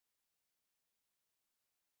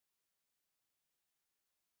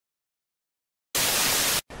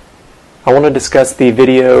I want to discuss the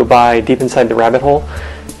video by Deep Inside the Rabbit Hole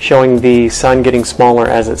showing the sun getting smaller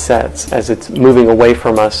as it sets, as it's moving away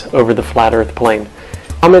from us over the flat earth plane.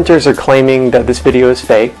 Commenters are claiming that this video is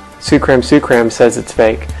fake. Sukram says it's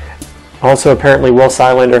fake. Also, apparently Will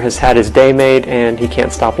Silander has had his day made and he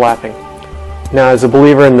can't stop laughing. Now, as a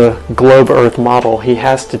believer in the globe earth model, he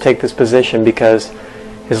has to take this position because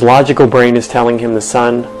his logical brain is telling him the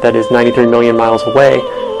sun, that is 93 million miles away,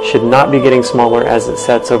 should not be getting smaller as it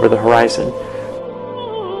sets over the horizon.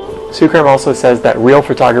 Sukram also says that real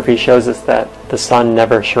photography shows us that the sun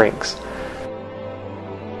never shrinks.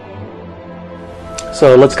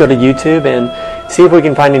 So let's go to YouTube and see if we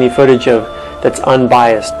can find any footage that's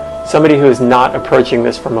unbiased. Somebody who is not approaching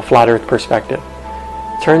this from a flat earth perspective.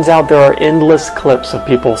 Turns out there are endless clips of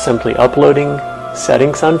people simply uploading,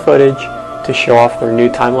 setting sun footage to show off their new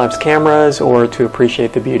time-lapse cameras or to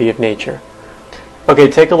appreciate the beauty of nature. Okay,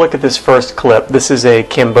 take a look at this first clip. This is a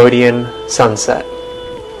Cambodian sunset.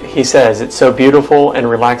 He says, "It's so beautiful and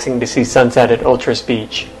relaxing to see sunset at Ultras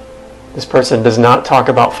Beach." This person does not talk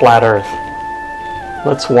about flat earth.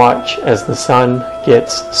 Let's watch as the sun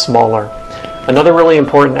gets smaller. Another really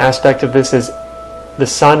important aspect of this is the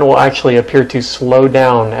sun will actually appear to slow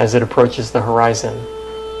down as it approaches the horizon.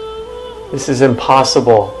 This is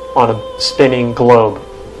impossible on a spinning globe.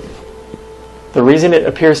 The reason it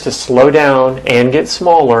appears to slow down and get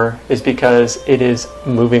smaller is because it is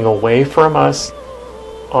moving away from us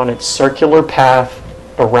on its circular path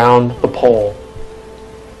around the pole.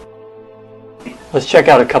 Let's check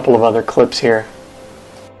out a couple of other clips here.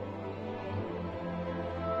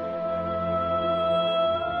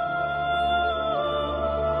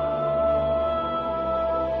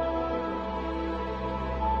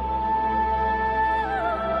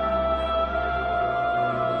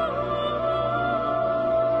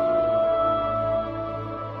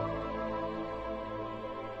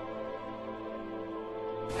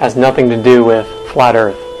 Has nothing to do with flat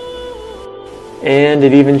earth. And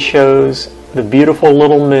it even shows the beautiful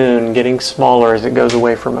little moon getting smaller as it goes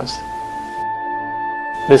away from us.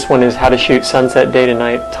 This one is how to shoot sunset day to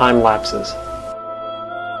night time lapses.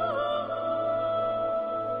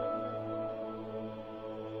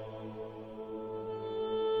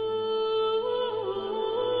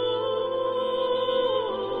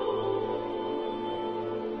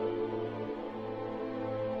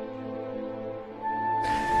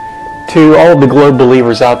 To all of the globe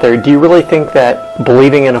believers out there, do you really think that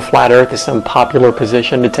believing in a flat earth is some popular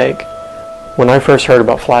position to take? When I first heard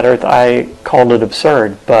about flat earth, I called it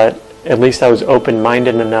absurd, but at least I was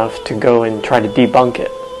open-minded enough to go and try to debunk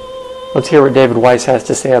it. Let's hear what David Weiss has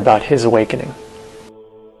to say about his awakening.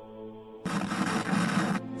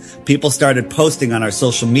 People started posting on our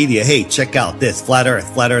social media, "Hey, check out this, flat earth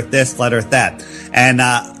this, flat earth that." And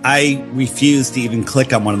I refused to even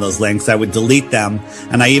click on one of those links. I would delete them,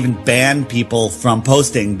 and I even banned people from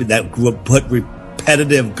posting that would put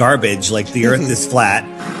repetitive garbage like the earth is flat.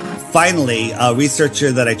 Finally, a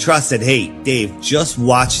researcher that I trust said, "Hey, Dave, just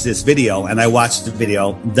watch this video." And I watched the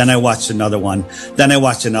video, then I watched another one, then I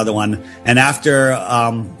watched another one. And after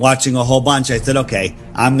watching a whole bunch, I said, okay,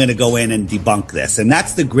 I'm going to go in and debunk this. And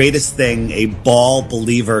that's the greatest thing a ball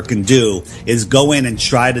believer can do, is go in and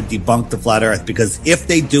try to debunk the flat earth. Because if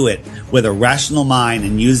they do it with a rational mind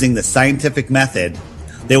and using the scientific method,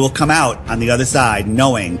 they will come out on the other side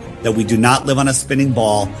knowing that we do not live on a spinning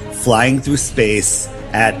ball flying through space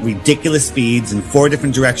at ridiculous speeds in 4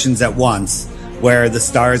 different directions at once, where the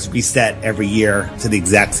stars reset every year to the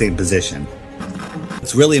exact same position.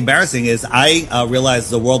 What's really embarrassing is I realized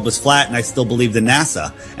the world was flat and I still believed in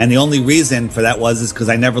NASA. And the only reason for that is because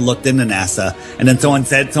I never looked into NASA. And then someone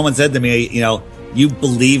said to me, you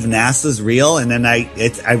believe NASA's real? And then I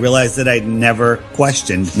realized that I'd never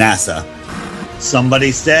questioned NASA.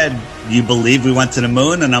 Somebody said, "You believe we went to the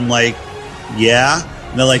moon?" And I'm like, "Yeah."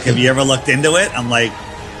 And they're like, "Have you ever looked into it?" I'm like,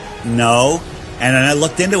 "No." And then I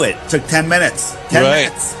looked into it. It took 10 minutes. 10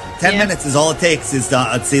 minutes. 10 minutes is all it takes is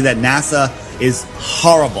to see that NASA is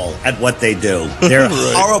horrible at what they do. They're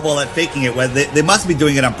horrible at faking it. They must be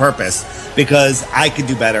doing it on purpose, because I could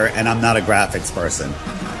do better and I'm not a graphics person.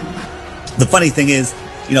 The funny thing is,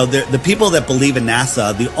 the people that believe in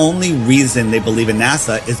NASA, the only reason they believe in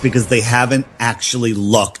NASA is because they haven't actually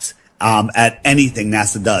looked at anything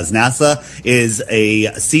NASA does. NASA is a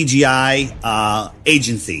CGI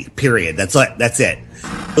agency, period. That's it.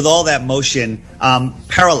 With all that motion,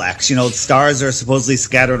 parallax, stars are supposedly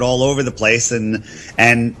scattered all over the place, and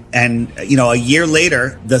a year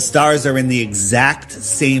later, the stars are in the exact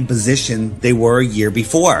same position they were a year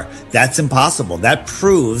before. That's impossible. That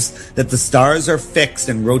proves that the stars are fixed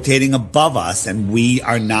and rotating above us, and we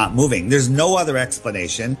are not moving. There's no other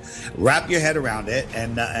explanation. Wrap your head around it,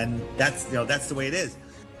 and that's the way it is.